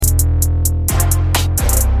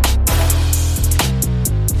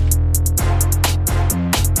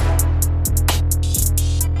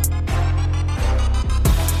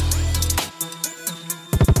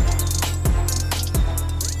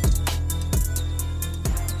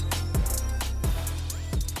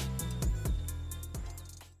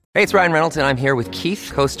Hey, it's Ryan Reynolds, and I'm here with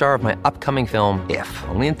Keith, co-star of my upcoming film, If,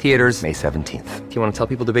 only in theaters May 17th. Do you want to tell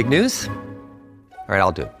people the big news? All right,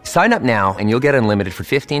 I'll do it. Sign up now and you'll get unlimited for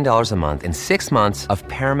 $15 a month and 6 months of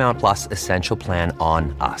Paramount Plus Essential Plan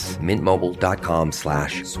on us.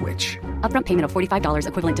 MintMobile.com/switch. Upfront payment of $45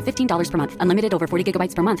 equivalent to $15 per month. Unlimited over 40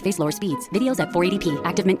 gigabytes per month. Face lower speeds. Videos at 480p.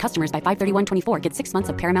 Active Mint customers by 531.24 get 6 months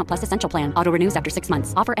of Paramount Plus Essential Plan. Auto renews after 6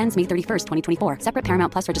 months. Offer ends May 31st, 2024. Separate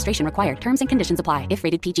Paramount Plus registration required. Terms and conditions apply if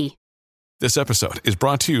rated PG. This episode is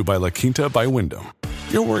brought to you by La Quinta by Wyndham.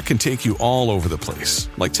 Your work can take you all over the place,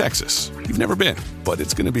 like Texas. You've never been, but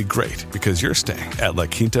it's going to be great because you're staying at La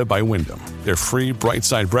Quinta by Wyndham. Their free Bright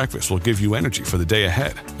Side breakfast will give you energy for the day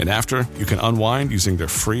ahead. And after, you can unwind using their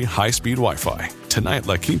free high-speed Wi-Fi. Tonight,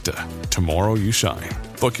 La Quinta. Tomorrow, you shine.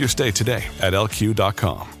 Book your stay today at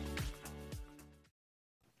LQ.com.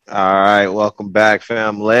 All right, welcome back,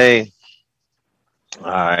 family.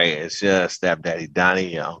 All right, it's your stepdaddy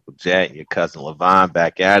Donnie, your Uncle Jet, your cousin Levon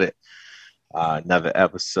back at it. Another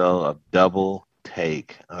episode of Double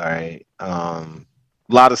Take. All right. A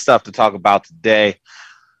lot of stuff to talk about today. A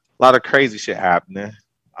lot of crazy shit happening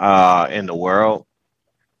in the world.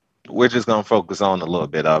 We're just gonna focus on a little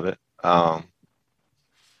bit of it.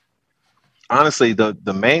 Honestly, the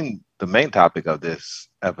main topic of this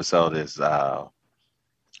episode is what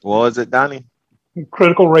was it, Donnie?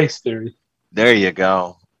 Critical race theory. There you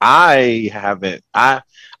go. I've heard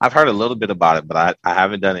a little bit about it, but I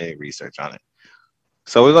haven't done any research on it.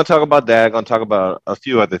 So we're going to talk about that. Going to talk about a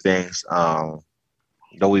few other things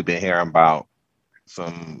that we've been hearing about.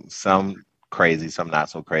 Some crazy, some not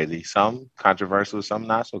so crazy, some controversial, some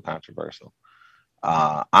not so controversial.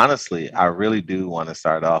 Honestly, I really do want to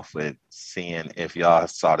start off with seeing if y'all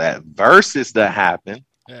saw that versus that happened.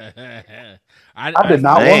 I did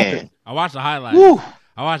not watch it. I watched the highlight.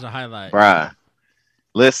 Bruh.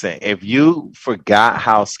 Listen, if you forgot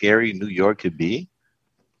how scary New York could be,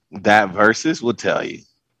 that versus will tell you.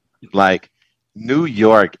 Like, New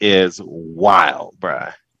York is wild,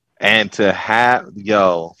 bruh. And to have,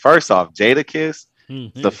 first off, Jadakiss,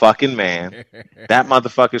 the fucking man, that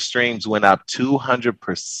motherfucker streams went up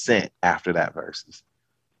 200% after that versus.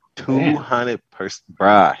 200%,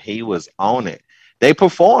 bruh. He was on it. They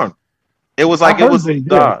performed. It was like it was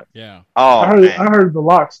done. Yeah. Oh, I heard the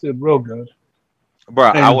Locks did real good.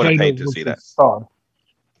 Bro, And I would have Jada paid to was see the that. star.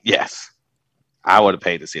 Yes. I would have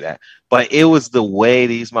paid to see that. But it was the way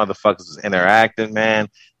these motherfuckers was interacting, man.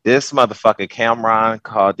 This motherfucker Cameron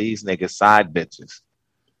called these niggas side bitches.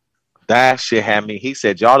 That shit had me. He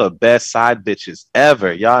said, y'all the best side bitches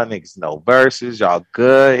ever. Y'all niggas know verses. Y'all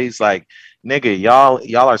good. He's like, nigga,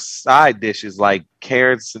 y'all are side dishes like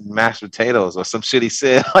carrots and mashed potatoes or some shit he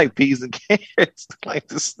said, like peas and carrots. Like,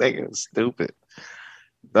 this nigga is stupid.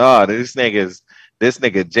 Dog, this nigga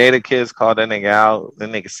Jadakiss called that nigga out. The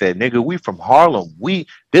nigga said, nigga, we from Harlem.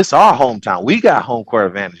 This our hometown. We got home court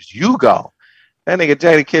advantage. You go. That nigga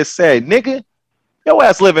Jadakiss said, nigga, your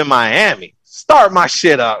ass live in Miami. Start my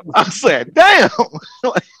shit up. I said, damn.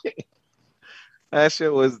 That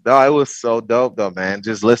shit was, it was so dope though, man.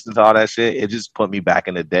 Just listening to all that shit, it just put me back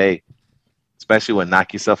in the day. Especially when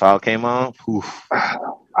Knock Yourself Out came on. Oof.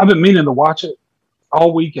 I've been meaning to watch it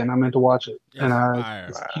all weekend. I meant to watch it, and I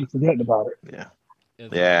just keep forgetting about it.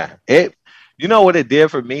 Yeah. You know what it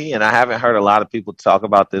did for me, and I haven't heard a lot of people talk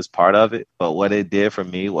about this part of it, but what it did for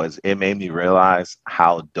me was it made me realize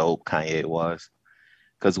how dope Kanye was.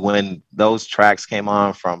 Because when those tracks came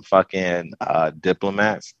on from fucking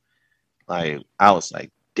Diplomats, like, I was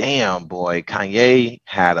like, damn, boy, Kanye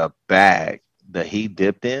had a bag that he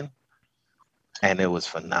dipped in, and it was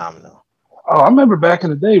phenomenal. Oh, I remember back in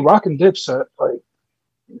the day, rocking Dipset, like,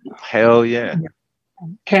 hell yeah.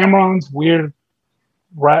 Cameron's weird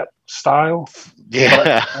rap style.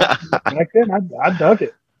 Yeah. Back then, I dug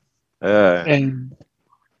it. But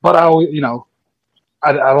I always,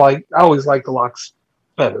 I always liked the Locks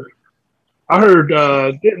better. I heard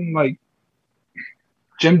didn't like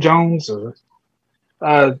Jim Jones or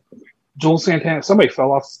Jules Santana. Somebody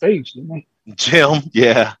fell off the stage, didn't they? Jim,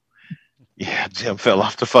 yeah. Yeah, Jim fell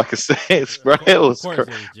off the fucking stage, bro. It was bro,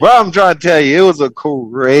 I'm trying to tell you, it was a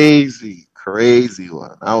crazy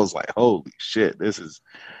one. I was like, holy shit, this is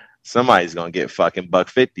somebody's gonna get fucking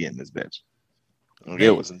 $150 in this bitch.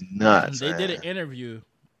 It was nuts. They did an interview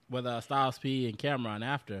with Styles P and Cameron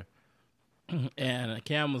after, and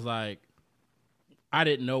Cam was like, I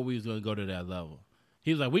didn't know we was gonna go to that level. He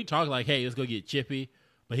was like, we talked like, hey, let's go get Chippy,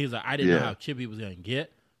 but he's like, I didn't know how Chippy was gonna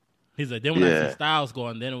get. He's like, then when I see Styles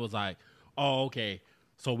going, then it was like, oh, okay,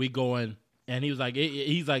 so we going, and he was like,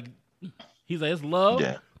 he's like, it's love.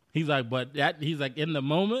 Yeah. He's like, but that, he's like, in the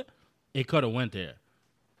moment, it could have went there.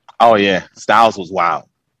 Oh yeah, Styles was wild.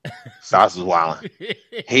 Styles was wilding.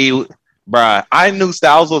 I knew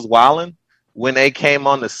Styles was wilding when they came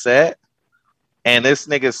on the set, and this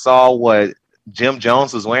nigga saw what Jim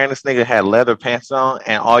Jones was wearing. This nigga had leather pants on,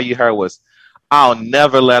 and all you heard was, "I'll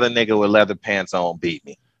never let a nigga with leather pants on beat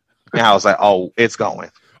me." And I was like, "Oh, it's going,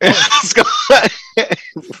 it's going,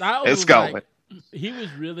 it's going." Like, he was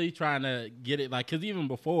really trying to get it, like, because even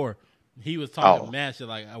before he was talking mad shit,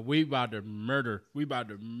 like, we about to murder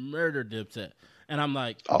Dipset. And I'm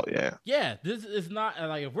like, oh yeah, this is not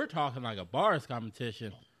like, if we're talking like a bars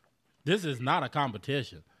competition, this is not a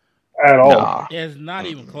competition at all. Nah. It's not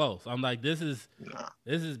even close. I'm like, this is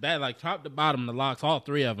bad. Like, top to bottom, the Locks, all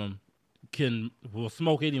three of them will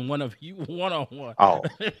smoke any one of you one on one. Oh,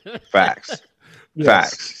 facts,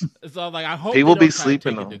 facts. So like, I hope people they don't be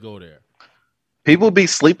sleeping on to go there. People be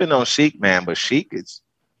sleeping on Sheik, man, but Sheik is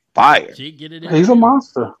fire. Sheik get it. He's a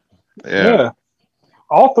monster. Yeah.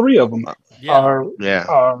 All three of them are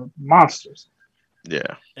monsters.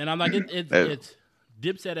 Yeah. And I'm like, it's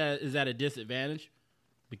Dipset is at a disadvantage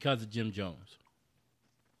because of Jim Jones.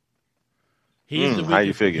 He's the weakest, how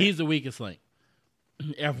you figure? He's the weakest link.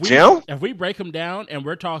 If we break him down and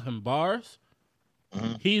we're talking bars,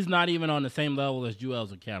 he's not even on the same level as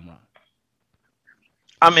Juelz and Cameron.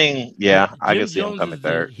 I mean, yeah, I can see Jones him coming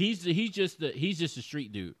third. He's just a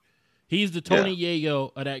street dude. He's the Tony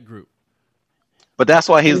Yayo of that group. But that's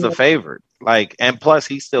why he's the favorite. Like, and plus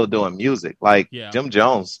he's still doing music. Like Jim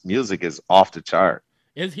Jones' music is off the chart.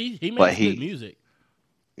 He makes good music.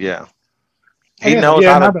 Yeah. He knows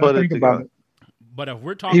how to put it together. But if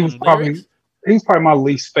we're talking he's probably my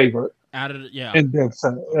least favorite. Out of in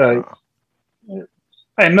Dipset.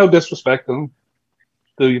 And no disrespect to him.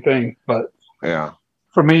 Do your thing. But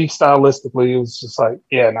for me, stylistically, it was just like,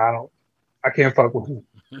 I can't fuck with him.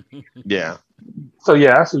 Yeah. So I see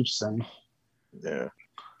what you're saying. Yeah.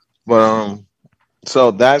 But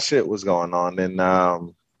so that shit was going on, and I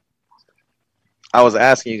was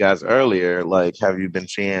asking you guys earlier, like, have you been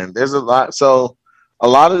seeing? There's a lot. So a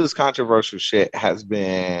lot of this controversial shit has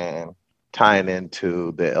been tying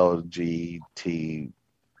into the LGBTQ.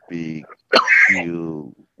 The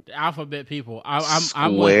alphabet people. I'm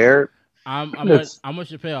squared. I'm with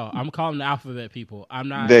Chappelle. I'm calling the alphabet people. I'm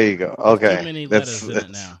not. There you go. Okay. Too many letters in it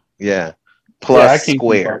now. Yeah. Plus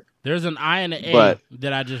squared. There's an I and an A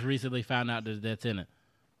that I just recently found out that's in it.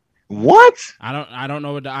 What? I don't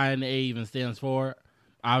know what the I and the A even stands for.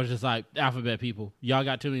 I was just like, alphabet people. Y'all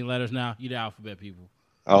got too many letters now. You the alphabet people.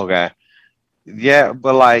 Okay. Yeah,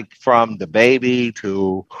 but like from the baby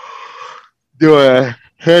to doing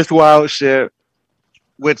his wild shit,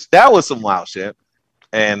 which that was some wild shit.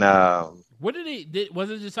 And what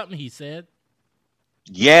was it just something he said?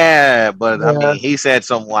 Yeah, but I mean, he said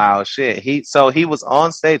some wild shit. He was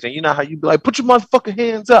on stage, and you know how you be like, put your motherfucking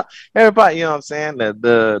hands up, everybody. You know what I'm saying?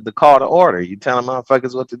 The call to order. You telling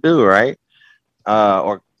motherfuckers what to do, right?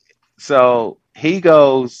 So he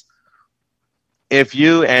goes,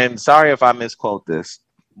 sorry if I misquote this,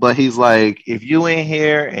 but he's like, if you ain't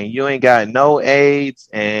here and you ain't got no AIDS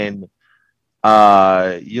and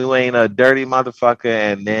you ain't a dirty motherfucker,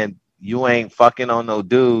 and then you ain't fucking on no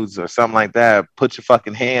dudes or something like that, put your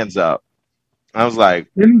fucking hands up. I was like,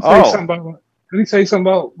 didn't he say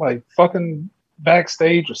something about like fucking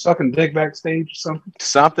backstage or sucking dick backstage or something?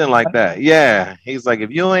 Something like that. Yeah. He's like, if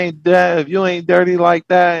you ain't dirty like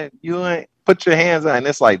that, you ain't put your hands up. And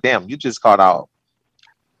it's like, damn, you just caught out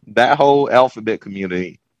that whole alphabet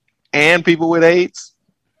community and people with AIDS.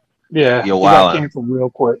 Yeah. You're wild. Canceled real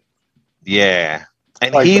quick. Yeah.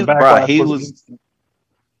 And like he was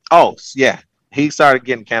he started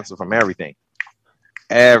getting canceled from everything.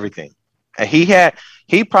 And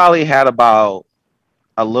he probably had about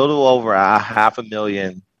a little over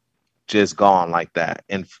 500,000 just gone like that,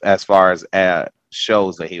 and as far as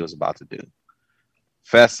shows that he was about to do,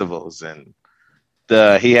 festivals, and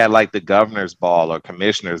he had like the governor's ball or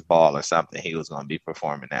commissioner's ball or something he was going to be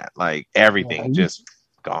performing at, like everything just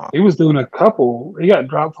gone. He was doing he got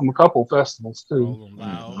dropped from a couple festivals too,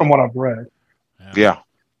 from what I've read. Yeah.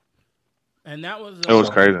 And that was it was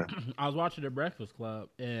crazy. I was watching The Breakfast Club,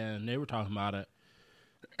 and they were talking about it.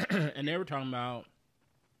 And they were talking about,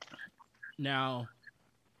 now,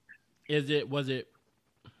 was it?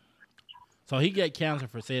 So he got canceled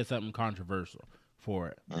for saying something controversial for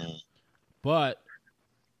it. But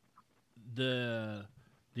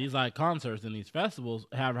these like concerts and these festivals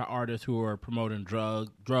have artists who are promoting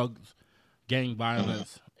drugs, gang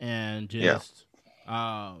violence, and just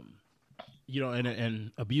and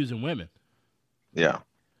abusing women. Yeah.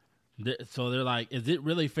 So they're like, is it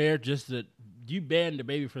really fair just that you banned the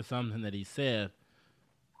baby for something that he said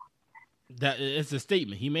that it's a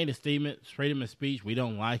statement. He made a statement, freedom of speech. We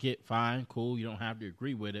don't like it. Fine, cool. You don't have to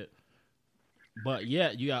agree with it. But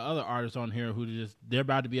yeah, you got other artists on here who they're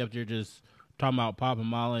about to be up there just talking about popping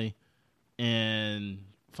Molly and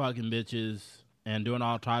fucking bitches and doing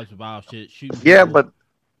all types of wild shit. Shooting people.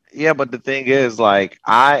 But the thing is, like,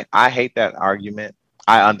 I hate that argument.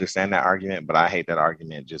 I understand that argument, but I hate that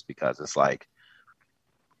argument just because it's like,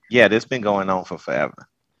 yeah, this been going on for forever.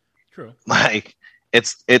 True. Like,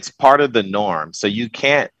 it's part of the norm. So you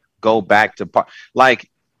can't go back to like,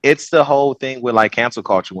 it's the whole thing with like cancel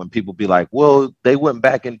culture when people be like, well, they went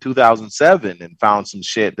back in 2007 and found some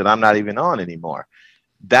shit that I'm not even on anymore.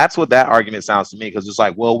 That's what that argument sounds to me, because it's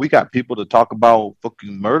like, well, we got people to talk about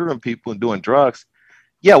fucking murdering people and doing drugs.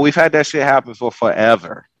 Yeah, we've had that shit happen for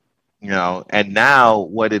forever, you know. And now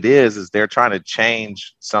what it is they're trying to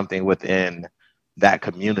change something within that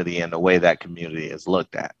community and the way that community is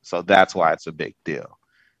looked at. So that's why it's a big deal.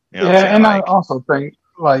 You know and like, I also think,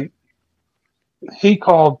 like, he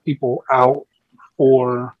called people out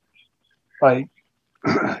for, like,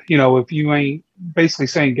 you know, if you ain't basically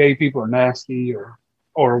saying gay people are nasty or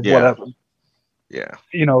whatever. Yeah.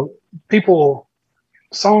 You know,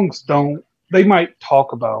 songs they might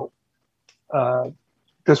talk about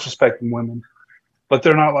disrespecting women, but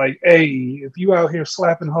they're not like, hey, if you out here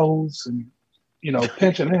slapping hoes and, you know,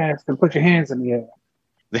 pinching ass, then put your hands in the air.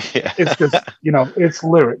 Yeah. It's just, you know, it's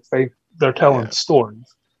lyrics. They're telling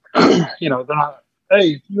stories. You know, they're not,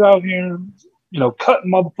 hey, if you out here, you know,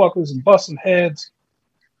 cutting motherfuckers and busting heads,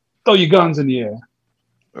 throw your guns in the air.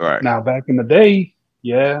 Right. Now, back in the day,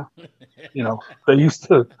 yeah, you know,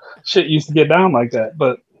 shit used to get down like that.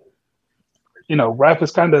 But, you know, rap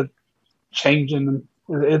is kind of changing.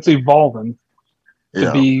 It's evolving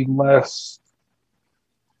to be less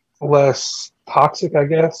toxic, I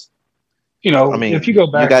guess. You know, I mean, if you go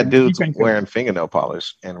back, you got dudes wearing fingernail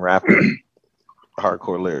polish and rapping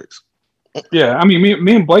hardcore lyrics. Yeah, I mean,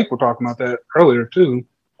 me and Blake were talking about that earlier too,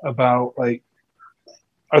 about like,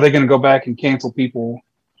 are they going to go back and cancel people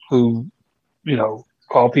who, you know,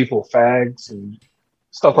 call people fags and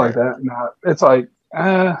stuff like that? Now, it's like,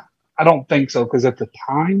 I don't think so, because at the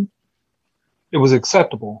time, it was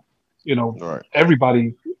acceptable. You know,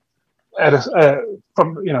 everybody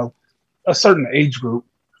from, you know, a certain age group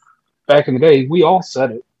back in the day, we all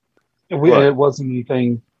said it. It wasn't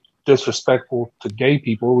anything disrespectful to gay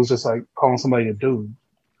people. It was just like calling somebody a dude.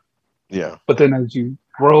 Yeah. But then as you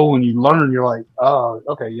grow and you learn, you're like, oh,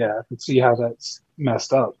 okay, yeah, I can see how that's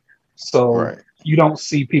messed up. So you don't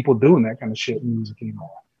see people doing that kind of shit in music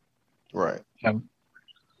anymore. Right.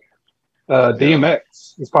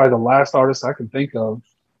 DMX is probably the last artist I can think of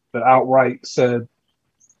that outright said,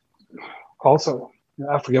 also,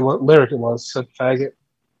 I forget what lyric it was, said faggot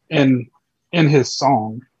in his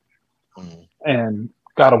song and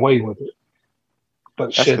got away with it.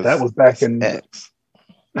 But that's shit, that was back in X.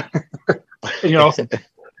 You know,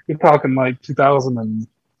 you're talking like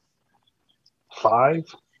 2005.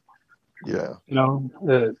 Yeah. You know.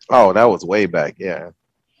 That was way back. Yeah.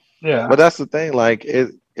 Yeah. But that's the thing. Like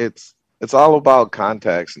it's all about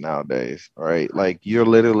context nowadays, right? Like you're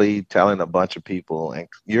literally telling a bunch of people, and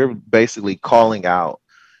you're basically calling out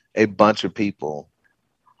a bunch of people,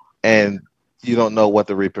 and you don't know what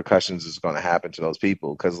the repercussions is going to happen to those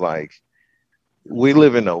people, because like we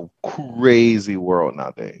live in a crazy world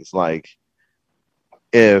nowadays. Like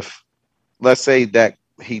if let's say that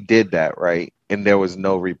he did that, right, and there was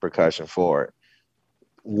no repercussion for it,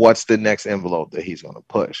 what's the next envelope that he's going to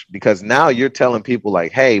push? Because now you're telling people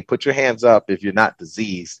like, hey, put your hands up if you're not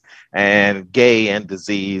diseased and gay and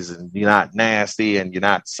diseased and you're not nasty and you're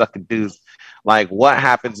not sucking dudes. Like what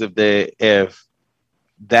happens if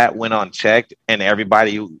that went unchecked and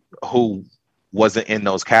everybody who wasn't in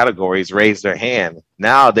those categories raised their hand?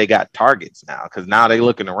 Now they got targets now, because now they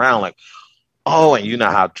looking around like, oh, and you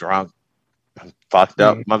know how drunk fucked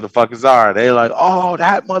up motherfuckers are. They like, oh,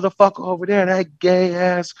 that motherfucker over there, that gay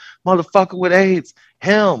ass motherfucker with AIDS,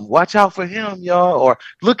 him, watch out for him, y'all. Or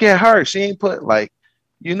look at her, she ain't put, like,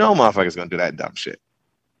 you know, motherfuckers gonna do that dumb shit.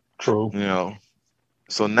 True. You know,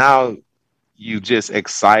 so now you just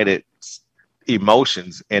excited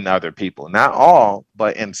emotions in other people, not all,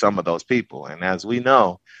 but in some of those people. And as we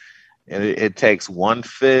know, it takes one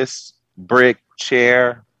fist, brick,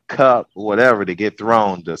 chair, cup, whatever to get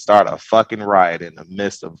thrown to start a fucking riot in the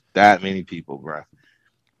midst of that many people, bro.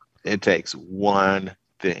 It takes one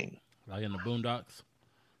thing. Like in the Boondocks?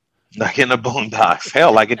 Like in the Boondocks.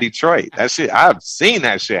 Hell, like in Detroit. That shit, I've seen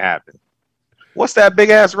that shit happen. What's that big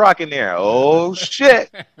ass rock in there? Oh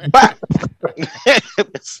shit. Bah!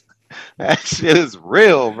 That shit is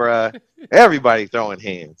real, bro. Everybody throwing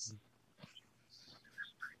hands.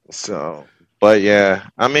 So, but yeah,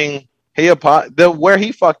 I mean, where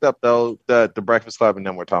he fucked up though, the Breakfast Club and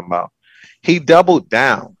them we're talking about, he doubled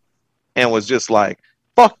down and was just like,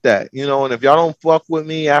 fuck that, and if y'all don't fuck with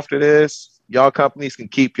me after this, y'all companies can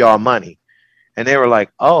keep y'all money. And they were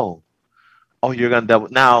like, oh, you're gonna double.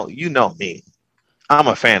 Now you know me, I'm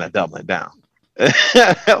a fan of doubling down.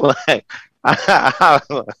 like,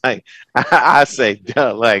 I say,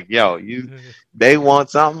 like, yo, they want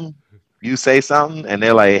something, you say something, and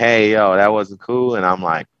they're like, hey, yo, that wasn't cool, and I'm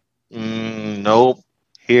like, nope.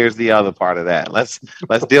 Here's the other part of that. Let's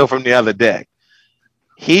deal from the other deck.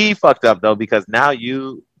 He fucked up though, because now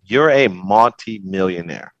you're a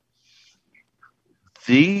multi-millionaire.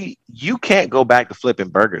 You can't go back to flipping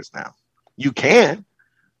burgers now. You can,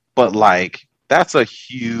 but like that's a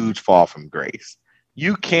huge fall from grace.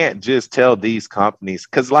 You can't just tell these companies,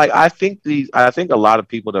 because like I think a lot of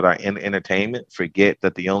people that are in entertainment forget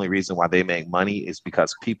that the only reason why they make money is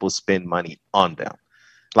because people spend money on them.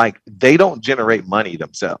 Like they don't generate money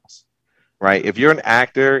themselves, right? If you're an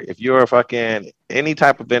actor, if you're a fucking any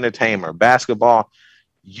type of entertainer, basketball,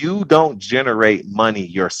 you don't generate money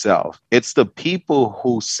yourself. It's the people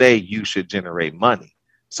who say you should generate money.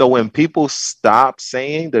 So when people stop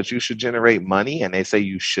saying that you should generate money and they say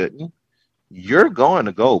you shouldn't, you're going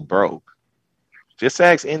to go broke. Just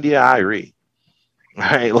ask India Irie,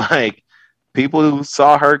 right? Like people who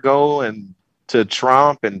saw her go and to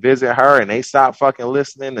Trump and visit her and they stopped fucking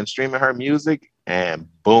listening and streaming her music, and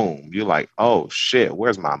boom, you're like, oh shit,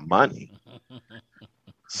 where's my money?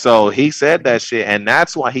 So he said that shit, and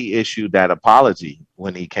that's why he issued that apology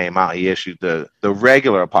when he came out. He issued the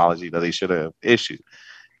regular apology that he should have issued.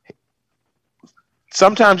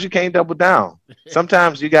 Sometimes you can't double down.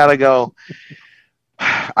 Sometimes you gotta go,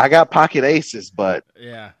 I got pocket aces, but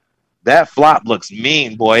yeah, that flop looks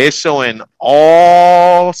mean, boy. It's showing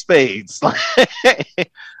all spades. Like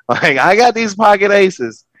I got these pocket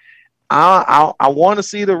aces. I want to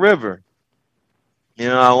see the river.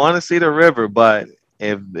 I want to see the river, but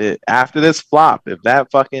after this flop, if that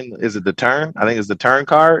fucking is it the turn? I think it's the turn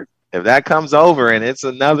card. If that comes over and it's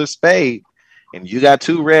another spade, and you got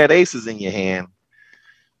two red aces in your hand,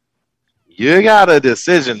 you got a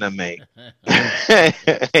decision to make.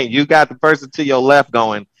 You got the person to your left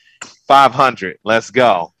going 500. Let's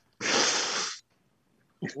go,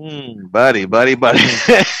 buddy. Because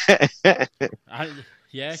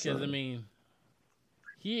I mean,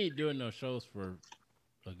 he ain't doing no shows for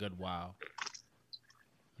a good while.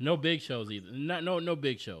 No big shows either. No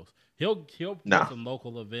big shows. He'll put some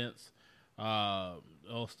local events.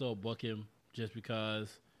 They'll still book him just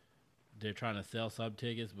because they're trying to sell sub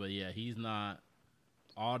tickets. But yeah, he's not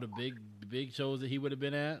all the big shows that he would have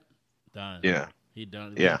been at. Done. Yeah, he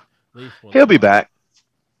done. Yeah, he'll be back.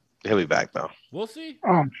 He'll be back though. We'll see. Oh,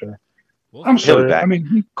 I'm sure. I'm sure. He'll be back. I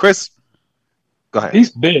mean, Chris, go ahead.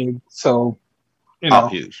 He's big, so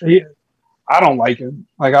huge. I don't like him.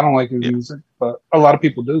 Like I don't like his music, but a lot of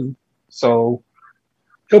people do. So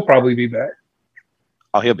he'll probably be back.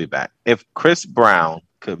 Oh, he'll be back. If Chris Brown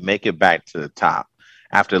could make it back to the top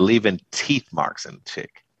after leaving teeth marks in the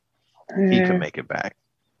chick, he could make it back.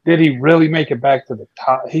 Did he really make it back to the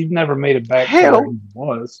top? He never made it back to where he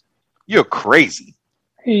was. You're crazy.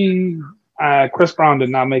 Chris Brown did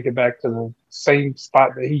not make it back to the same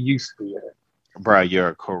spot that he used to be at. Bro,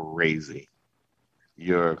 you're crazy.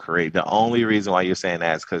 You're crazy. The only reason why you're saying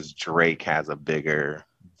that is because Drake has a bigger,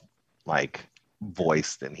 like,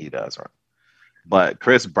 voice than he does, right? But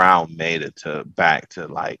Chris Brown made it back to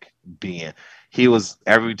like being. He was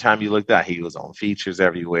every time you looked at, he was on features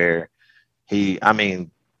everywhere. Every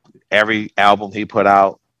album he put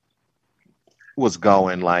out was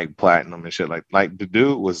going like platinum and shit. Like the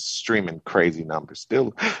dude was streaming crazy numbers.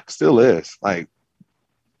 Still is. Like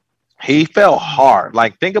he fell hard.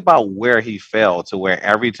 Like think about where he fell to where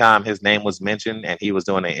every time his name was mentioned and he was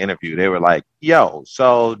doing an interview, they were like, "Yo,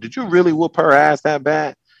 so did you really whoop her ass that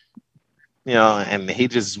bad?" And he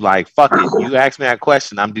just like, "Fuck it. You asked me that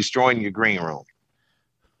question, I'm destroying your green room."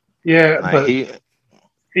 Yeah, like but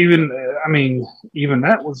even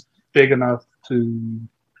that was big enough to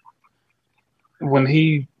when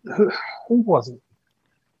who was it?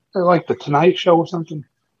 Like the Tonight Show or something.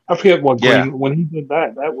 I forget what green when he did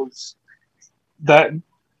that. That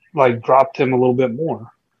like dropped him a little bit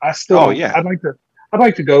more. I'd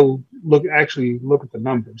like to go look at the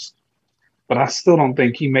numbers, but I still don't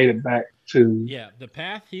think he made it back to. Yeah, the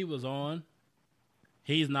path he was on,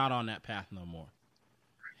 he's not on that path no more.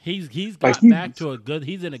 He's got back to a good.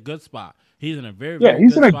 He's in a good spot. He's in a very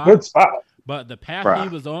he's in a good spot. But the path he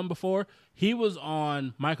was on before, he was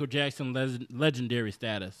on Michael Jackson legendary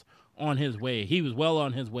status on his way. He was well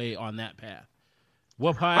on his way on that path.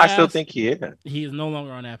 whoop her I still ass, think he is. he is no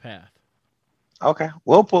longer on that path. Okay,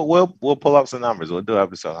 we'll pull up some numbers. We'll do an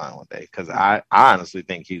episode on it one day because I honestly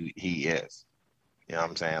think he is. You know what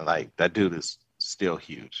I'm saying? Like that dude is still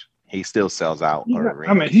huge. He still sells out.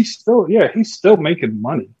 I mean, he's still making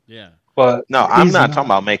money. Yeah. But no, I'm not talking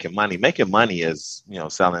about making money. Making money is,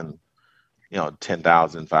 selling,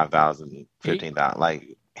 10,000, 5,000, 15,000.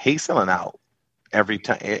 Like he's selling out every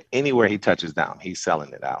time. Anywhere he touches down, he's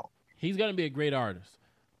selling it out. He's gonna be a great artist,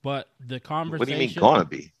 but the conversation. What do you mean gonna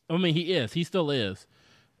be? I mean, he is. He still is.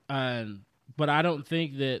 But I don't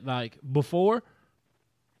think that, like, before,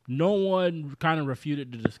 no one kind of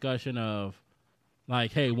refuted the discussion of,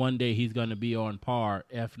 like, hey, one day he's going to be on par,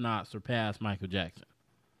 if not surpass Michael Jackson.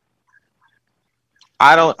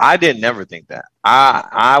 I didn't never think that.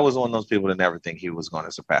 I was one of those people that never think he was going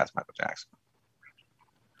to surpass Michael Jackson.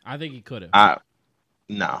 I think he could have.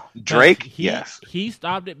 No. Drake, yes. He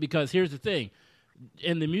stopped it because here's the thing.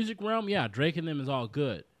 In the music realm, yeah, Drake and them is all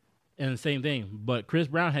good. And the same thing. But Chris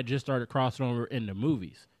Brown had just started crossing over into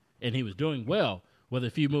movies. And he was doing well with a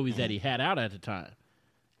few movies that he had out at the time.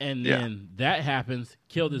 And then that happens,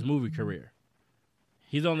 killed his movie career.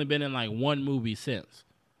 He's only been in like one movie since.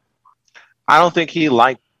 I don't think he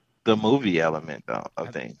liked the movie element though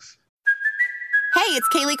of things. Hey, it's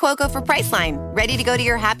Kaylee Cuoco for Priceline. Ready to go to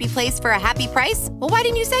your happy place for a happy price? Well, why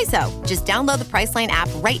didn't you say so? Just download the Priceline app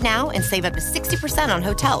right now and save up to 60% on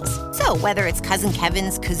hotels. So whether it's Cousin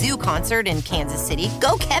Kevin's Kazoo Concert in Kansas City,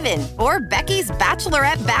 go Kevin, or Becky's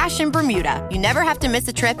Bachelorette Bash in Bermuda, you never have to miss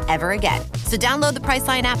a trip ever again. So download the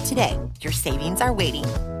Priceline app today. Your savings are waiting.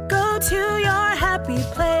 Go to your happy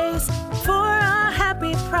place for a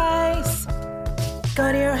happy price.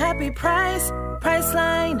 Go to your happy price,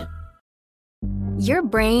 Priceline. Your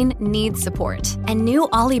brain needs support, and new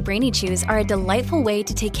Ollie Brainy Chews are a delightful way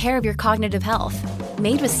to take care of your cognitive health.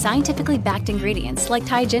 Made with scientifically backed ingredients like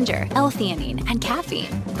Thai ginger, L-theanine, and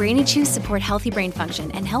caffeine, Brainy Chews support healthy brain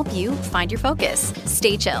function and help you find your focus,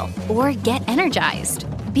 stay chill, or get energized.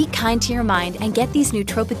 Be kind to your mind and get these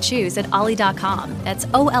nootropic chews at ollie.com. That's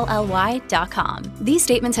OLLY.com. These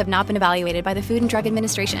statements have not been evaluated by the Food and Drug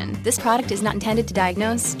Administration. This product is not intended to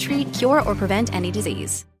diagnose, treat, cure, or prevent any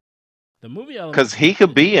disease. The movie element, because he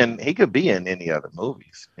could be in any other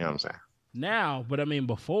movies. You know what I'm saying? Now, but I mean,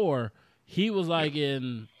 before he was like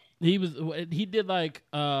he did like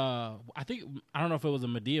I don't know if it was a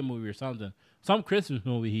Madea movie or something, some Christmas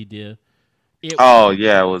movie he did. It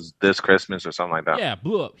was This Christmas or something like that. Yeah,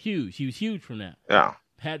 blew up huge. He was huge from that. Yeah,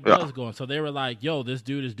 had buzz going. So they were like, "Yo, this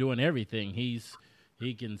dude is doing everything. He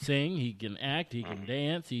can sing, he can act, he can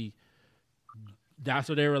dance. That's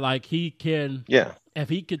what they were like. He can. Yeah. If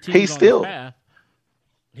he continues on his path,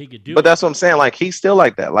 he could do. But that's what I'm saying. Like he's still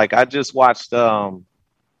like that. Like I just watched from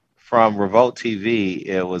Revolt TV.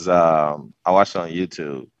 It was I watched it on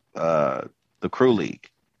YouTube. The Crew League,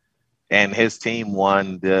 and his team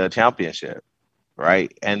won the championship,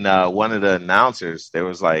 right? And one of the announcers, they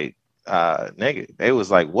was like, "Nigga," they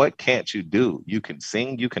was like, "What can't you do? You can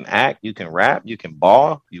sing, you can act, you can rap, you can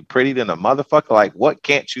ball. You pretty than a motherfucker. Like what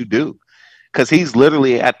can't you do?" Because he's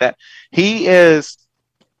literally at that. He is,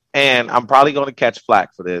 and I'm probably going to catch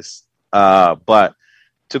flack for this, but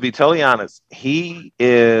to be totally honest, he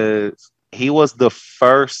was the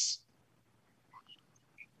first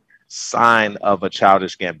sign of a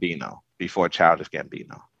Childish Gambino before Childish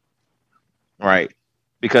Gambino, right?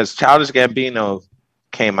 Because Childish Gambino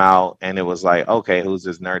came out and it was like, okay, who's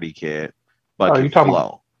this nerdy kid? But you talking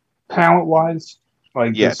about talent-wise?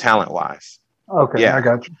 Talent-wise. Okay, yeah. I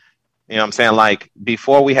got you. You know what I'm saying? Like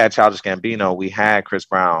before we had Childish Gambino, we had Chris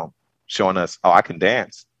Brown showing us, oh, I can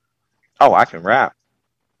dance. Oh, I can rap.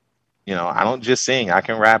 I don't just sing. I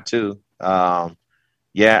can rap too. And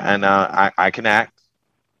I can act.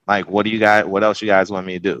 Like, what else you guys want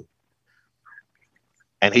me to do?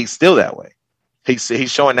 And he's still that way.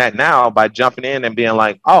 He's showing that now by jumping in and being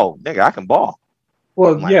like, oh, nigga, I can ball.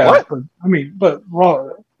 Well, like, but raw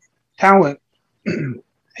talent,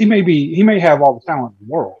 he may have all the talent in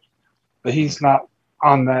the world. But he's not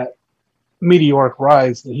on that meteoric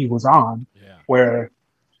rise that he was on, where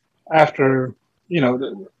after,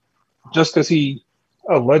 just because he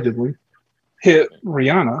allegedly hit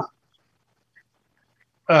Rihanna,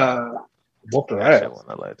 whooped her ass.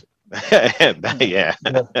 Yeah.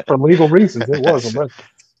 For legal reasons, it was alleged.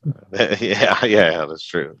 Yeah, that's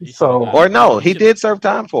true. So, or no, he did serve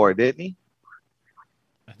time for it, didn't he?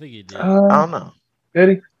 I think he did. I don't know. Did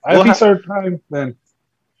he? If he served time, then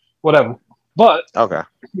whatever. But okay,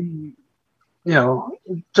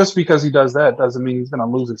 just because he does that doesn't mean he's going to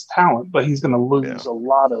lose his talent, but he's going to lose a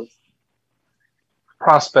lot of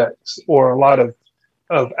prospects or a lot of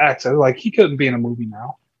of access. Like he couldn't be in a movie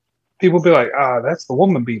now. People be like, that's the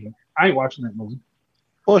woman beater. I ain't watching that movie.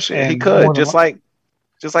 Bullshit. And He could just like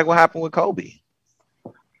what happened with Kobe.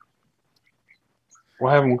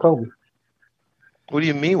 What happened with Kobe? What do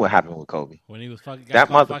you mean? What happened with Kobe? When he was fucking That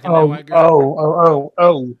mother. fucking that white girl.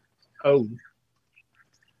 Oh.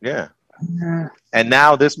 Yeah. And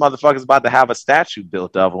now this motherfucker's about to have a statue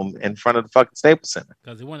built of him in front of the fucking Staples Center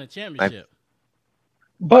because he won a championship.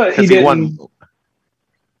 But he didn't.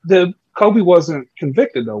 The Kobe wasn't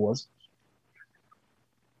convicted though, was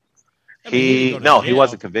he? He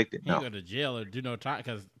wasn't convicted. He No, didn't go to jail or do no time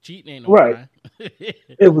because cheating ain't no right. crime.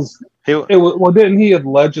 It was. Well, didn't he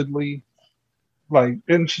allegedly? Like,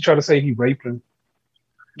 didn't she try to say he raped her?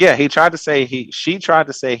 Yeah, she tried to say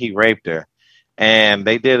he raped her, and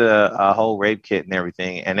they did a whole rape kit and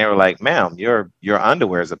everything, and they were like, "Ma'am, your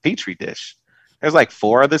underwear is a petri dish. There's like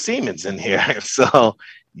 4 of the Siemens in here, so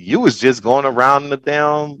you was just going around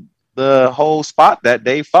the whole spot that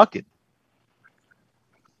day fucking."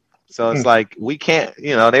 So it's like we can't,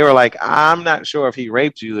 they were like, "I'm not sure if he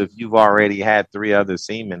raped you if you've already had 3 other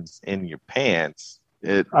Siemens in your pants."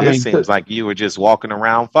 It seems like you were just walking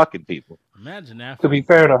around fucking people. Imagine that. To be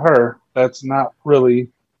fair to her, that's not really.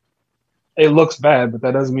 It looks bad, but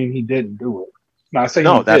that doesn't mean he didn't do it. Now, I say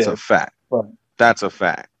that's did, a fact. But that's a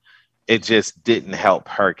fact. It just didn't help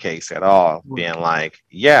her case at all. Being like,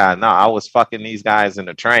 yeah, no, I was fucking these guys in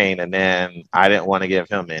the train, and then I didn't want to give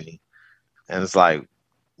him any. And it's like,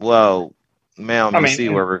 well, ma'am, you see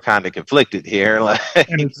where we're kind of conflicted here. Like,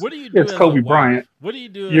 what do you do? It's Kobe Bryant. What do you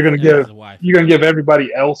do? You're gonna give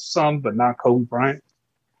everybody else some, but not Kobe Bryant,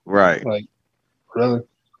 right? Like, really?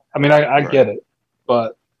 I mean, I get it,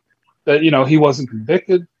 but that he wasn't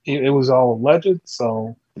convicted. It was all alleged,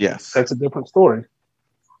 so yes, that's a different story.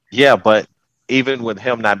 Yeah, but even with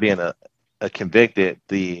him not being a convicted,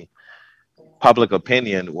 the public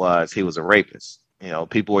opinion was he was a rapist.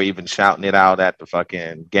 People were even shouting it out at the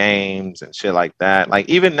fucking games and shit like that. Like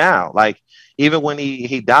even now, like even when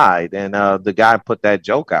he died and the guy put that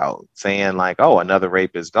joke out saying like, "Oh, another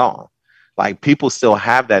rape is gone." Like people still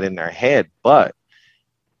have that in their head, but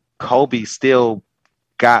Kobe still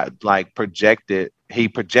got like projected. He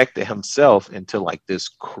projected himself into like this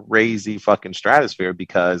crazy fucking stratosphere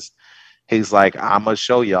because he's like, "I'm gonna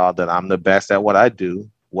show y'all that I'm the best at what I do.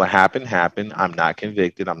 What happened, happened. I'm not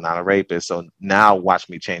convicted. I'm not a rapist. So now watch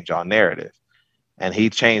me change y'all narrative." And he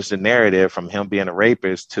changed the narrative from him being a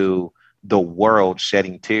rapist to the world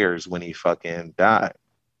shedding tears when he fucking died.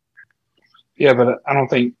 Yeah, but I don't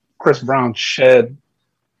think Chris Brown shed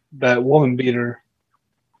that woman beater,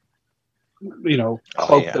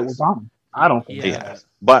 cloak that was on him. I don't think he has.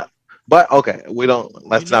 But okay,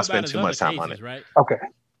 let's not spend too much time on it. Right? Okay.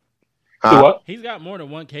 What? He's got more than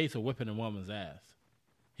one case of whipping a woman's ass.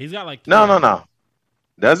 He's got like 3. No.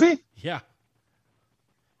 Does he? Yeah.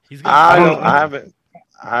 He's got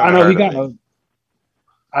I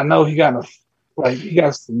know he got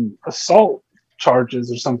some assault charges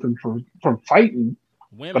or something from fighting.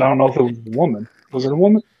 Women. But I don't know if it was a woman. Was it a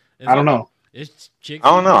woman? I don't know. It's chicks. I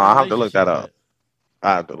don't know. I'll have to look that up.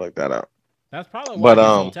 That's probably why he's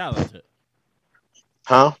so talented.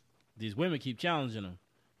 Huh? These women keep challenging him.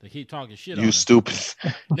 They keep talking shit on him. You stupid.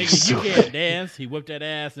 Nigga, you can't dance. He whipped that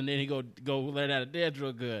ass, and then he go learn how to dance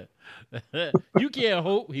real good. You can't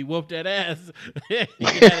hoop. He whooped that ass. He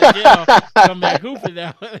get out of jail. Come back hooping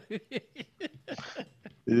now.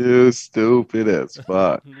 You stupid as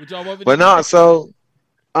fuck. But no, so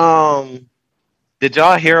did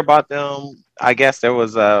y'all hear about them? I guess there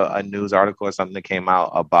was a news article or something that came out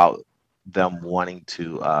about them wanting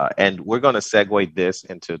to, and we're going to segue this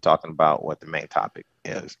into talking about what the main topic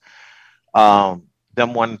is.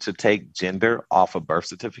 Them wanting to take gender off of birth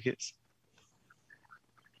certificates.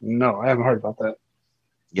 No, I haven't heard about that.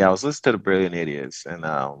 Yeah, I was listening to the Brilliant Idiots, and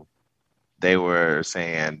they were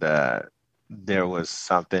saying that there was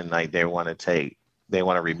something like they want to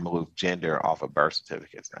remove gender off of birth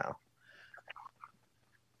certificates now.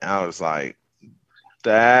 And I was like,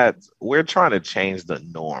 we're trying to change the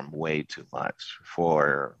norm way too much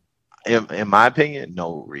for, in my opinion,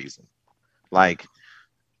 no reason. Like,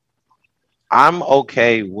 I'm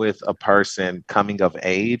okay with a person coming of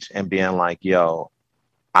age and being like, yo,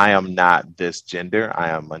 I am not this gender. I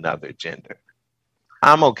am another gender.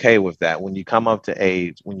 I'm okay with that when you come of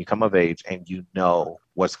age and you know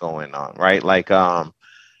what's going on, right? Like,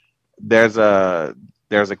 there's a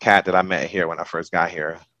cat that I met here when I first got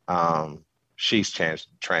here. She's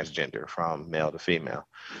transgender from male to female.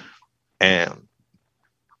 And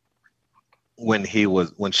when she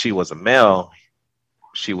was a male,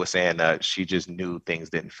 she was saying that she just knew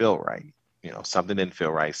things didn't feel right. Something didn't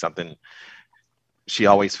feel right. Something she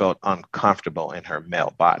always felt uncomfortable in her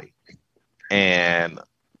male body. And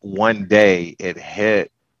one day it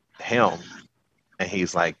hit him and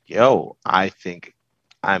he's like, yo, I think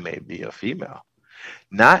I may be a female.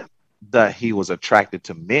 Not that he was attracted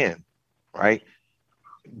to men, right?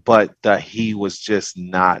 But that he was just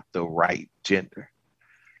not the right gender.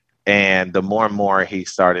 And the more and more he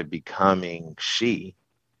started becoming she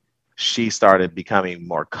started becoming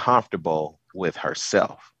more comfortable with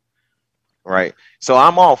herself, right? So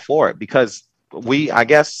I'm all for it because I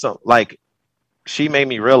guess, so, like, she made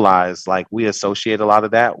me realize, like, we associate a lot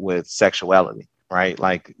of that with sexuality, right?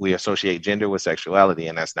 Like, we associate gender with sexuality,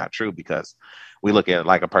 and that's not true because we look at,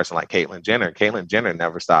 like, a person like Caitlyn Jenner. Caitlyn Jenner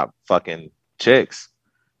never stopped fucking chicks.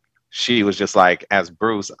 She was just like, as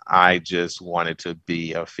Bruce, I just wanted to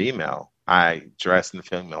be a female. I dress in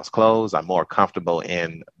female's clothes. I'm more comfortable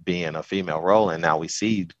in being a female role. And now we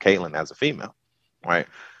see Caitlyn as a female, right?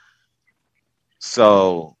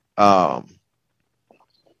 So I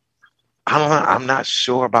don't know. I'm not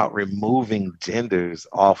sure about removing genders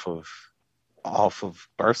off of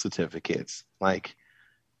birth certificates. Like,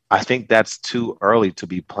 I think that's too early to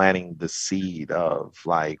be planting the seed of,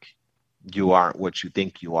 like, you aren't what you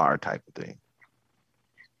think you are type of thing.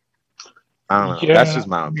 I don't know. Yeah, that's just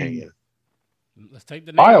my opinion. Let's take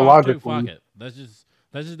the name off too. Fuck Biologically. it. Let's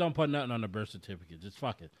just don't put nothing on the birth certificate. Just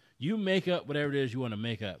fuck it. You make up whatever it is you want to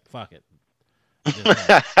make up. Fuck it.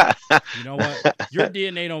 You know what? Your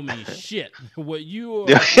DNA don't mean shit. What your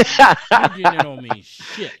DNA don't mean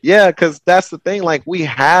shit. Yeah, because that's the thing. Like, we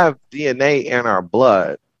have DNA in our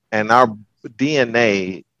blood, and our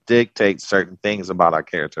DNA dictates certain things about our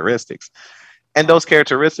characteristics. And those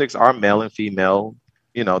characteristics are male and female,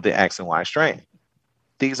 you know, the X and Y strand.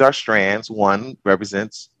 These are strands. One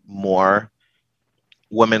represents more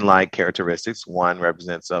women-like characteristics. One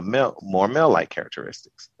represents more male-like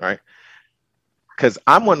characteristics, right? Because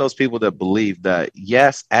I'm one of those people that believe that,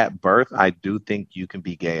 yes, at birth, I do think you can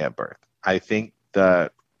be gay at birth. I think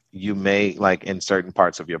that you may, like, in certain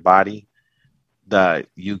parts of your body, that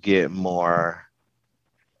you get more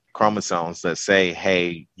chromosomes that say,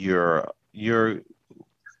 hey, you're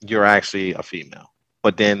actually a female.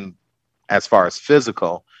 But then as far as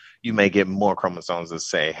physical, you may get more chromosomes that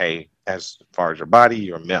say, hey, as far as your body,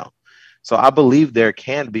 you're male. So I believe there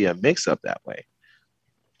can be a mix up that way.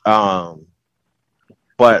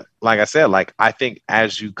 But like I said, like, I think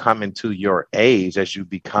as you come into your age, as you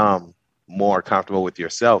become more comfortable with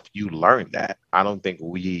yourself, you learn that. I don't think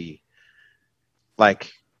we,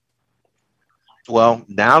 like, well,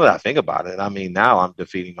 now that I think about it, I mean, now I'm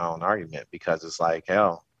defeating my own argument because it's like,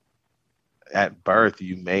 hell, at birth,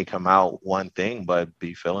 you may come out one thing, but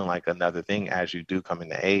be feeling like another thing as you do come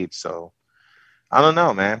into age. So I don't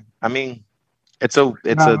know, man. I mean, it's a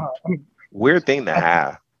weird thing to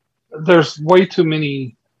have. There's way too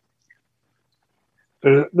many.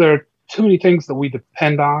 There are too many things that we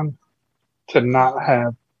depend on to not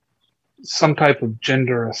have some type of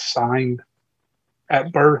gender assigned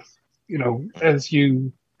at birth. You know, as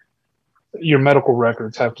your medical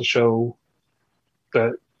records have to show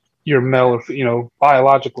that you're male or, you know,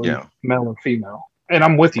 biologically male or female. And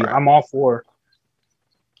I'm with you. Right. I'm all for,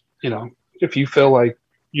 you know, if you feel like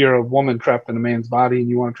you're a woman trapped in a man's body and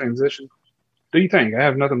you want to transition, do you think? I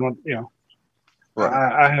have nothing, you know,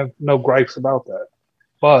 I have no gripes about that.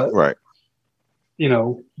 But, you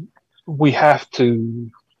know, we have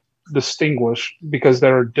to distinguish because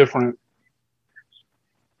there are different,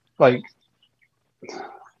 like,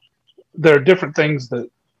 there are different things that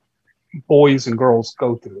boys and girls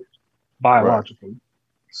go through biologically. Right.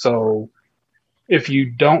 So if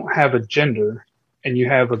you don't have a gender and you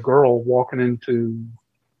have a girl walking into,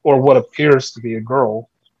 or what appears to be a girl,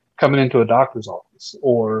 coming into a doctor's office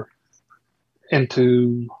or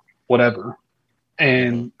into whatever,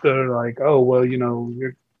 and they're like, oh, well, you know,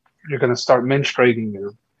 you're going to start menstruating,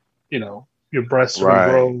 or, you know, your breasts will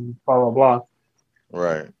grow, blah, blah, blah.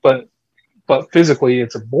 Right. But physically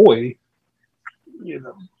it's a boy, you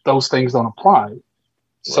know, those things don't apply. Right.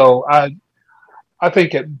 So I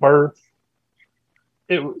think at birth,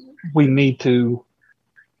 we need to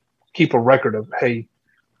keep a record of, hey,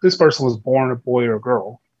 this person was born a boy or a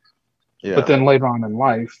girl. Yeah. But then later on in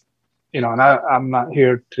life, you know, and I'm not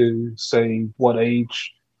here to say what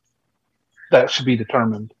age that should be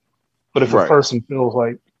determined. But if a person feels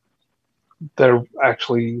like they're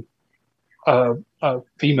actually a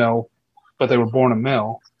female, but they were born a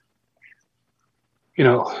male, you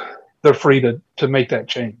know, they're free to make that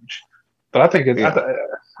change. But I think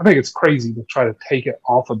I think it's crazy to try to take it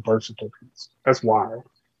off of birth certificates. That's wild.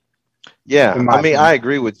 Yeah, I mean, I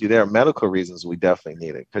agree with you. There are medical reasons we definitely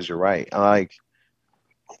need it because you're right. Like,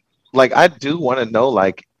 like I do want to know,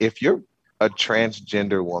 like, if you're a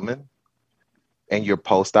transgender woman and you're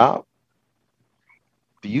post-op,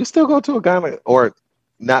 do you still go to a gynecologist, or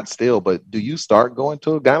not still, but do you start going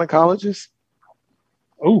to a gynecologist?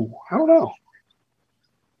 Oh, I don't know.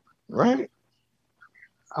 Right?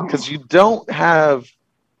 Because you don't have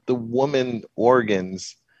the woman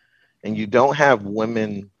organs and you don't have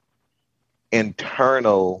women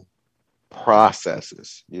internal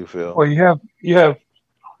processes, you feel? Well, you have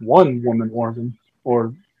one woman organ,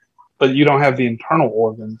 but you don't have the internal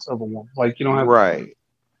organs of a woman. Like you don't have right.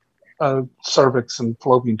 Cervix and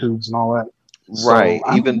fallopian tubes and all that. Right.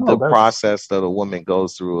 So, even the process that a woman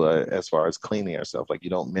goes through as far as cleaning herself, like you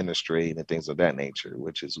don't menstruate and things of that nature,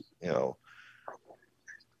 which is,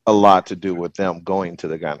 a lot to do with them going to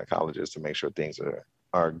the gynecologist to make sure things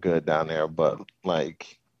are good down there. But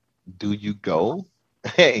like, do you go?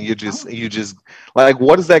 And you just like,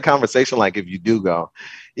 what is that conversation like if you do go?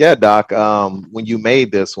 Yeah, doc, when you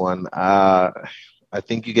made this one, I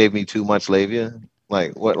think you gave me too much labia.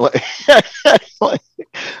 Like what? Like, like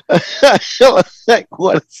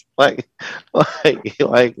what is like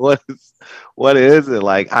what is it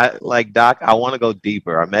like? Doc, I want to go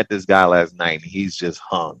deeper. I met this guy last night and he's just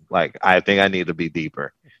hung. Like, I think I need to be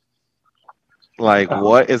deeper. Like,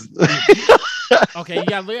 what is? Okay, you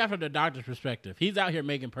gotta look at it from the doctor's perspective. He's out here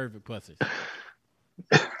making perfect pussies.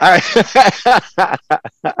 Because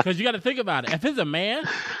you got to think about it. If it's a man,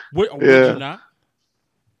 would you not?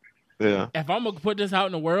 Yeah. If I'm gonna put this out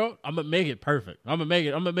in the world, I'm gonna make it perfect. I'm gonna make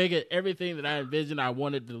it everything that I envisioned I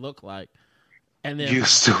wanted to look like, and then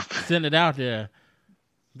send it out there.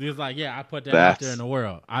 It's like, yeah, I put that out there in the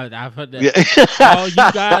world. I put that. Yeah. All you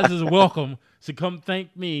guys is welcome to come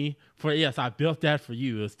thank me for. Yes, I built that for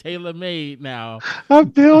you. It's tailor made now. I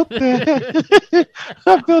built that.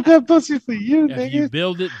 I built that pussy for you. If nigga. you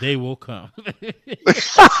build it, they will come.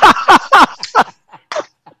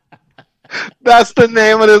 That's the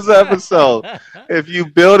name of this episode. If you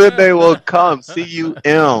build it, they will come.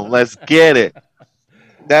 CUM. Let's get it.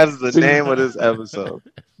 That's the name of this episode.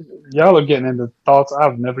 Y'all are getting into thoughts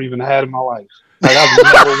I've never even had in my life. Like I've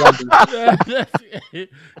never wondered.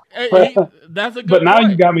 That's a good But now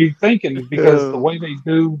point. you got me thinking, because the way they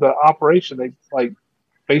do the operation, they like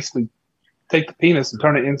basically take the penis and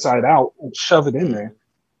turn it inside out and shove it in there.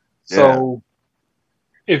 So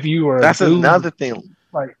if you were that's another thing.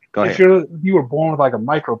 Like Go if ahead. you were born with like a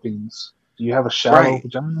micro penis, do you have a shallow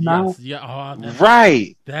vagina now? Yeah.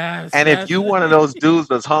 Right. That's if you one of those dudes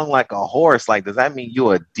that's hung like a horse, like, does that mean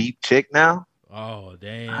you a deep chick now? Oh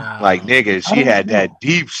damn! Like, nigga, she had that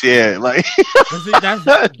deep shit. Like, see,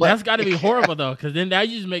 that's got to be horrible though, because then now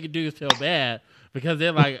you just make dudes feel bad because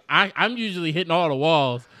they're like, I'm usually hitting all the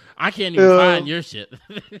walls. I can't even find your shit.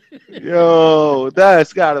 Yo,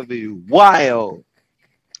 that's gotta be wild.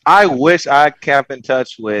 I wish I kept in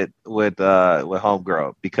touch with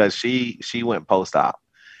homegirl, because she went post-op,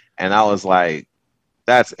 and I was like,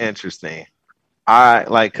 that's interesting.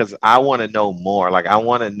 Because I want to know more. Like, I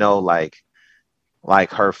want to know like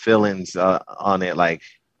her feelings on it, like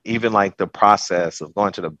even like the process of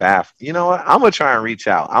going to the bath. You know what? I'm gonna try and reach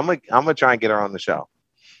out. I'm gonna try and get her on the show.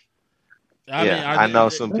 I know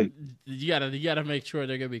some people. You gotta make sure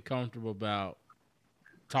they're gonna be comfortable about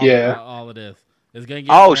talking about all of this. It's gonna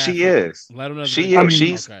get she is. Let them know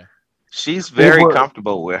she's very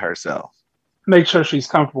comfortable with herself. Make sure she's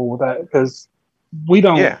comfortable with that, because we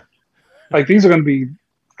don't like, these are going to be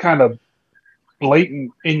kind of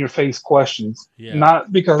blatant, in your face questions.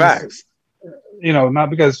 Not because not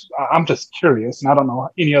because I'm just curious and I don't know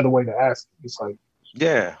any other way to ask. It's like,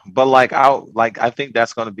 but like I think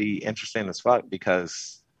that's going to be interesting as fuck,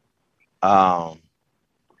 because I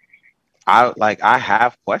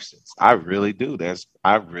have questions. I really do.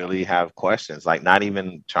 I really have questions. Like, not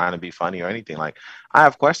even trying to be funny or anything. Like, I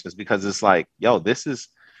have questions, because it's like, yo, this is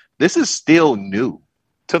still new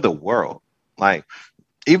to the world. Like,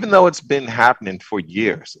 even though it's been happening for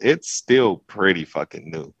years, it's still pretty fucking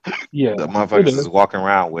new. Yeah, the motherfuckers is walking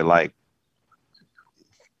around with like,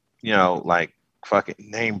 like fucking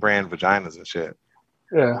name brand vaginas and shit.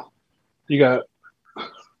 Yeah, you got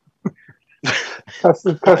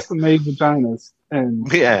custom made vaginas, and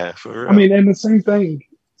for real. I mean, and the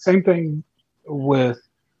same thing with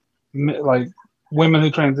like women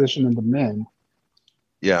who transition into men.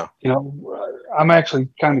 Yeah, I'm actually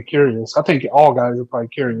kind of curious. I think all guys are probably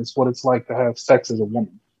curious what it's like to have sex as a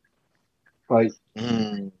woman. Like,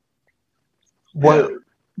 what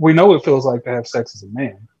we know it feels like to have sex as a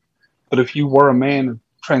man, but if you were a man and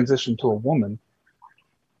transitioned to a woman,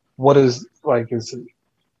 what is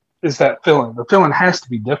that feeling? The feeling has to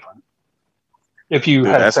be different. If you Dude,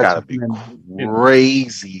 had that's sex gotta with be men,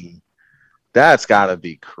 crazy. That's gotta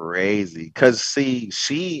be crazy. Because see,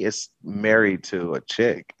 she is married to a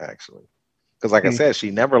chick actually. Because like I said,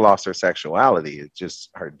 she never lost her sexuality. It's just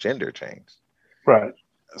her gender changed. right?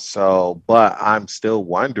 So, but I'm still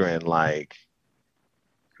wondering, like,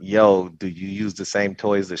 yo, do you use the same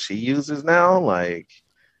toys that she uses now? Like,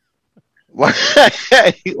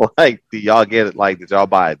 like, do y'all get it? Like, did y'all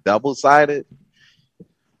buy a double-sided?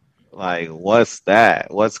 Like, what's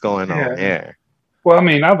that? What's going on there? Well, I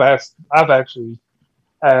mean, I've actually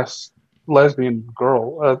asked lesbian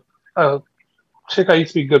girl, a chick I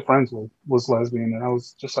used to be good friends with was lesbian, and I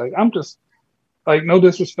was just like, I'm just like, no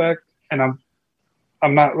disrespect, and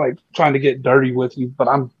I'm not like trying to get dirty with you, but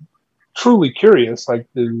I'm truly curious. Like,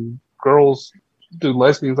 do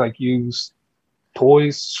lesbians like use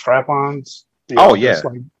toys, strap-ons? Oh yeah, just,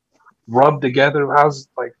 like rub together. How's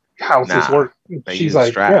this work? She's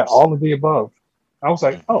like, straps. yeah, all of the above. I was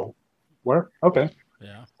like, oh, where? Okay,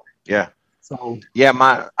 yeah. So Yeah,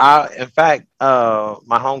 in fact,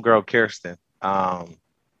 my homegirl Kirsten,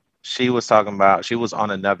 she was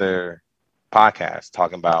on another podcast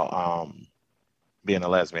talking about being a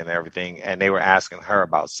lesbian and everything, and they were asking her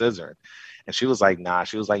about scissoring, and she was like, nah,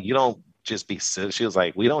 she was like, you don't just be she was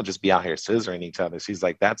like, we don't just be out here scissoring each other. She's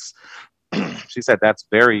like, that's she said that's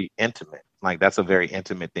very intimate. Like, that's a very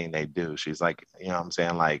intimate thing they do. She's like, you know what I'm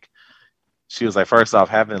saying? Like, she was like, first off,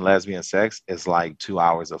 having lesbian sex is like 2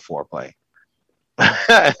 hours of foreplay.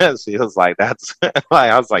 She was like, that's like,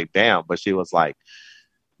 I was like, damn. But she was like,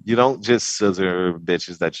 you don't just scissor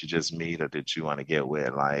bitches that you just meet or that you want to get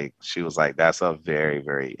with. Like, she was like, that's a very,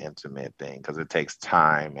 very intimate thing because it takes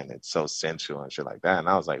time and it's so sensual and shit like that. And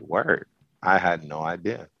I was like, word. I had no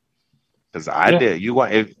idea. Because I did.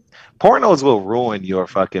 Pornos will ruin your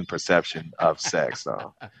fucking perception of sex,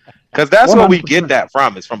 though. Because that's 100%. Where we get that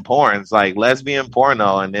from. It's from porn. It's like lesbian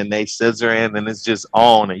porno, and then they scissor in, and it's just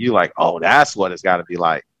on, and you like, oh, that's what it's got to be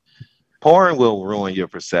like. Porn will ruin your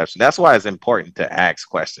perception. That's why it's important to ask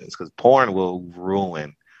questions, because porn will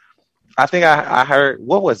ruin. I think I heard,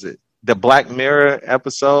 what was it? The Black Mirror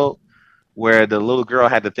episode where the little girl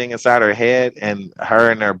had the thing inside her head and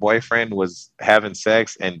her and her boyfriend was having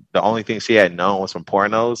sex, and the only thing she had known was from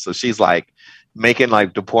pornos. So she's like making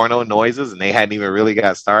like the porno noises, and they hadn't even really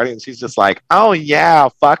got started. And she's just like, oh yeah,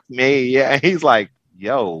 fuck me. Yeah. And he's like,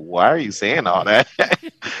 yo, why are you saying all that?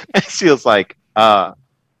 And she was like, no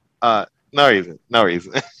reason.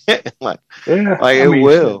 like I mean,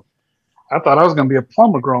 will. I thought I was going to be a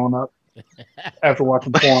plumber growing up after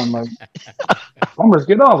watching porn. Like, plumbers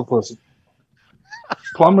get all the pussy.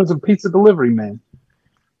 Plumbers and pizza delivery man.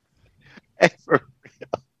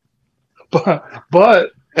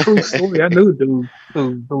 But true story, I knew a dude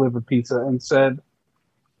who delivered pizza and said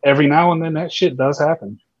every now and then that shit does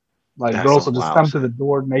happen. Like, that's girls will just come to the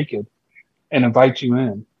door naked and invite you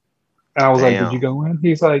in. And I was like, did you go in?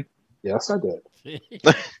 He's like, yes, I did.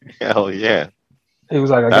 Hell yeah. He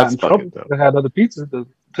was like, I got in trouble. I had other pizzas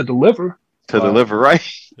to deliver. To deliver, right?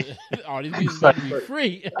 All these pizzas got to be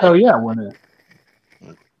free. Hell yeah, I went in.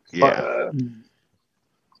 Yeah. But,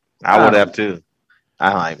 I would have too.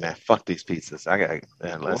 I'm like, man, fuck these pizzas.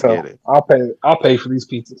 Let's get it. I'll pay for these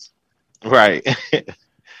pizzas. Right.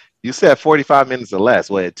 You said 45 minutes or less.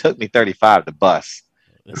 Well, it took me 35 to bus.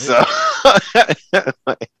 So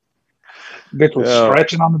bitch was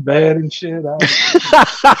stretching on the bed and shit.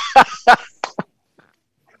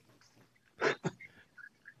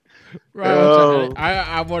 Right,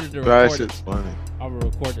 I wanted to record that shit's funny. I will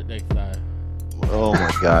record it next time. Oh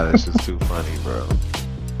my god, that's just too funny, bro.